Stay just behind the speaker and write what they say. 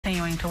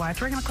Continuing to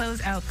watch. We're going to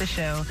close out the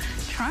show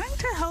trying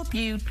to help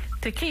you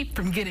to keep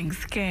from getting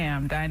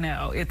scammed. I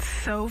know it's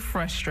so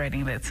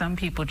frustrating that some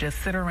people just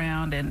sit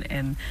around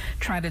and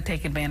try to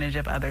take advantage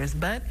of others,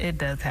 but it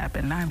does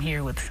happen. I'm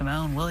here with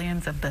Keisha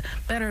Williams of the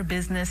Better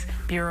Business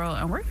Bureau,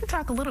 and we're going to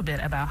talk a little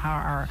bit about how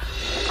our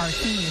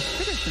senior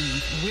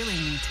citizens really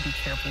need to be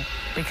careful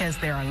because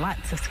there are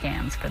lots of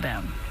scams for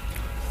them.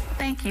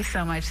 Thank you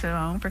so much,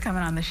 Keisha, for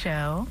coming on the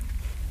show.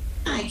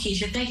 Hi,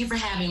 Keisha. Thank you for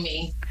having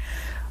me.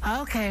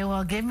 Okay,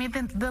 well, give me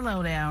the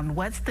lowdown.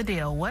 What's the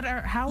deal?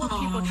 How are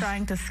people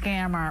trying to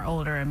scam our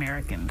older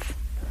Americans?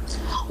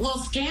 Well,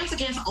 scams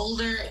against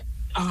older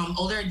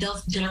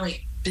adults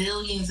generate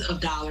billions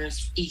of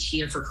dollars each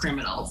year for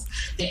criminals.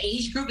 The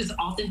age group is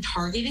often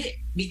targeted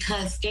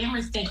because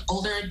scammers think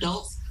older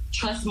adults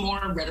trust more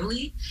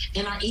readily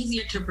and are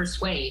easier to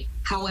persuade.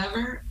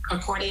 However,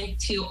 according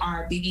to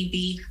our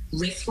BBB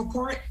risk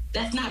report,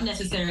 that's not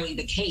necessarily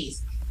the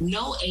case.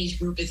 No age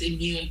group is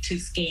immune to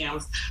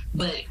scams,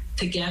 but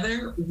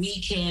together we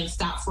can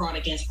stop fraud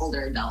against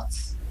older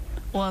adults.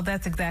 Well,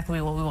 that's exactly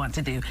what we want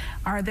to do.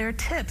 Are there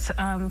tips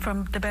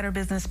from the Better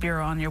Business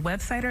Bureau on your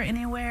website or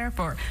anywhere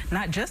for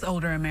not just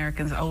older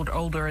Americans,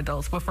 older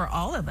adults, but for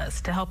all of us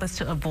to help us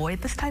to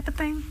avoid this type of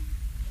thing?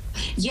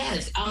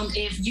 Yes,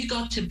 if you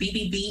go to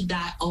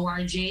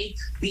bbb.org,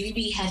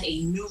 BBB has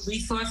a new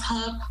resource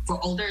hub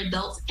for older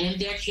adults and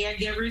their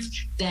caregivers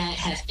that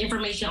has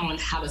information on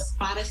how to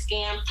spot a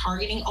scam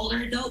targeting older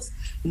adults,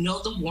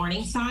 know the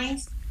warning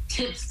signs,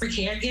 tips for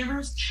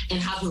caregivers,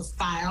 and how to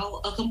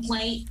file a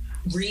complaint,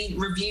 read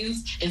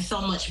reviews, and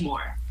so much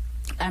more.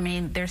 I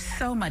mean, there's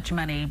so much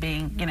money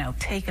being,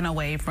 taken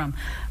away from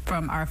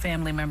our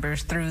family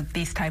members through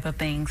these type of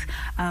things.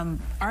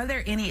 Are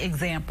there any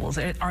examples?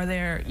 Are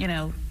there,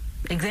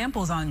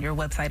 examples on your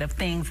website of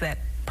things that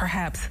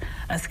perhaps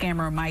a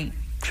scammer might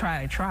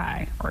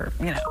try or.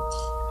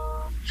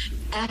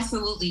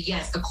 Absolutely,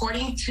 yes.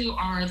 According to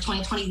our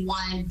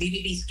 2021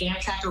 BBB Scam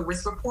Tracker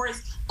risk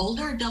reports,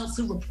 older adults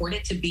who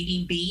reported to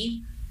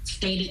BBB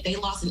stated they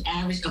lost an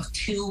average of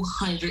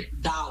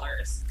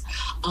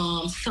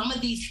 $200. Some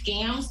of these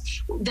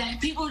scams that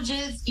people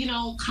just,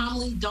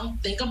 commonly don't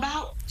think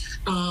about,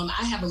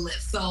 I have a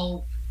list.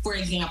 So, for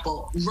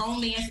example,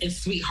 romance and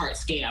sweetheart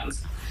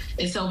scams.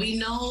 And so we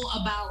know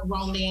about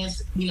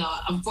romance.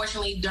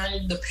 Unfortunately,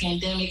 during the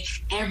pandemic,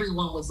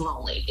 everyone was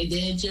lonely. It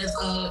didn't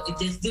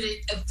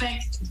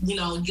affect,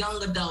 young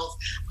adults.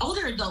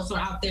 Older adults were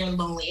out there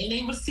lonely, and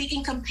they were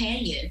seeking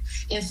companion.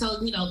 And so,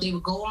 they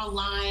would go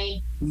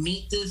online,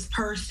 meet this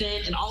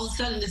person, and all of a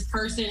sudden, this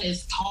person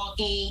is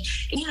talking,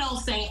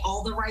 saying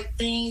all the right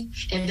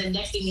things. And the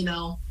next thing you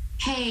know,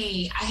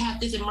 hey, I have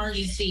this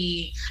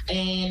emergency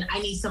and I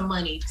need some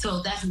money.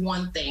 So that's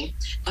one thing.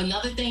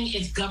 Another thing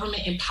is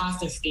government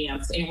imposter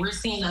scams. And we're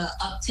seeing an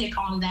uptick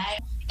on that.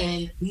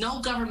 And no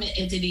government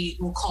entity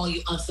will call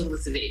you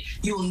unsolicited.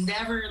 You will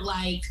never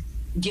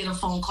get a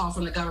phone call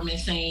from the government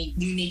saying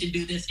you need to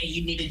do this and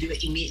you need to do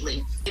it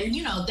immediately. And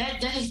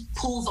that just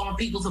pulls on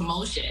people's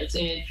emotions,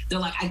 and they're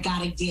like, I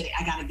gotta get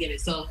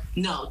it. So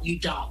no, you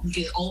don't. You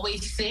can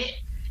always sit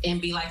and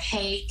be like,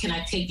 hey, can I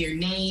take your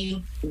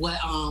name? What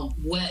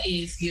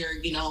is your,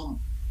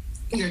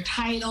 your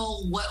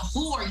title?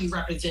 Who are you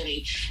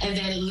representing? And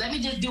then let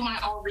me just do my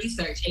own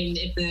research. And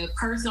if the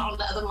person on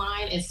the other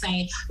line is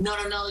saying, no,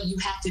 you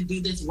have to do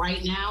this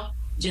right now,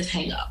 just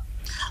hang up.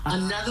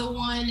 Another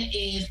one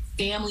is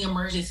family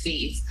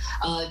emergencies.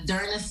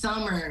 During the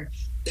summer,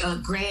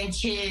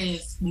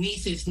 grandkids,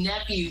 nieces,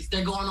 nephews,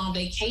 they're going on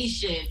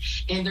vacation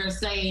and they're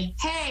saying,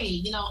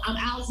 hey, I'm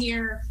out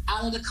here,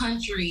 out of the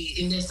country,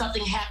 and then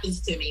something happens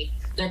to me.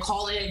 They're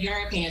calling their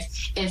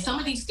grandparents. And some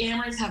of these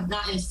scammers have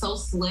gotten so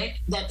slick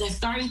that they're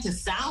starting to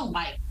sound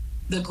like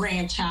the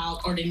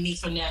grandchild or the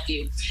niece or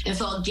nephew. And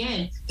so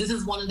again, this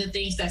is one of the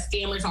things that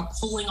scammers are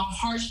pulling on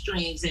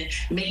heartstrings and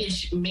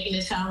making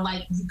it sound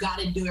like you got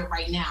to do it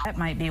right now. That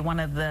might be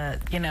one of the,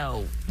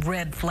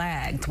 red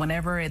flags.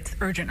 Whenever it's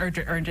urgent,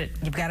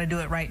 you've got to do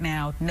it right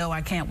now. No,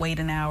 I can't wait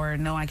an hour.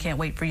 No, I can't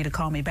wait for you to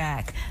call me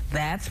back.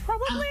 That's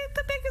probably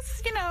the biggest,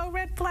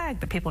 red flag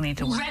that people need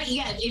to watch. Right,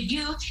 yeah.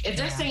 If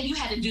they're saying you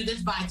had to do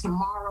this by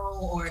tomorrow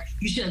or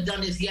you should have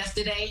done this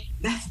yesterday,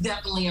 that's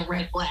definitely a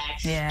red flag.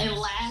 Yeah. And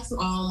last,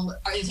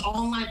 is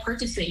online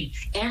purchasing.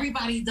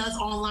 Everybody does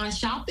online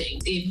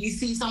shopping. If you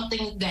see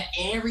something that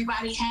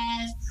everybody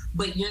has,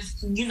 but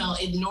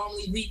it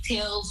normally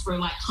retails for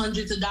like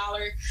hundreds of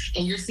dollars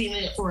and you're seeing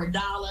it for $1,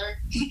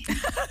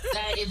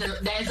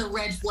 that is a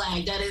red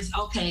flag. That is,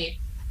 okay,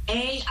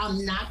 A,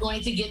 I'm not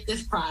going to get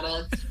this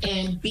product,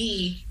 and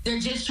B, they're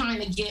just trying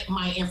to get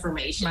my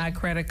information. My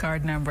credit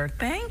card number.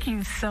 Thank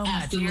you so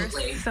much.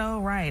 Absolutely. You're so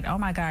right. Oh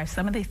my gosh,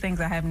 some of these things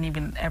I haven't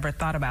even ever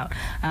thought about.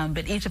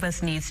 But each of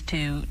us needs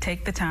to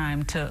take the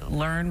time to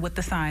learn what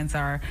the signs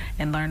are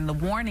and learn the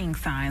warning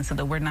signs so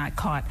that we're not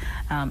caught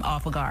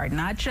off guard.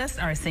 Not just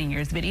our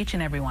seniors, but each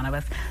and every one of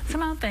us.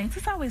 Keisha, thanks.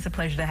 It's always a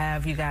pleasure to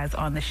have you guys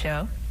on the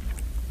show.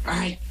 All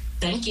right.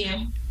 Thank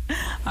you.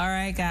 All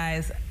right,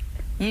 guys.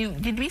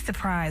 You'd be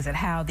surprised at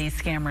how these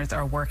scammers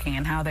are working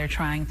and how they're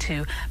trying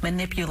to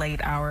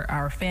manipulate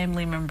our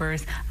family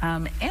members.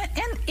 And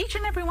each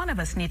and every one of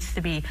us needs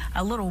to be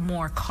a little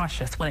more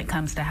cautious when it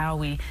comes to how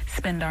we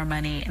spend our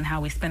money and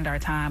how we spend our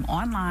time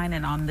online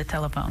and on the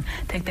telephone.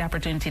 Take the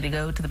opportunity to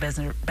go to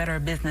the Better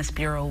Business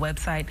Bureau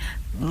website,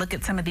 look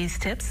at some of these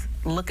tips,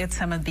 look at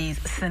some of these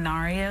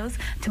scenarios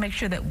to make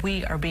sure that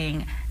we are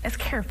being as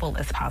careful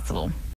as possible.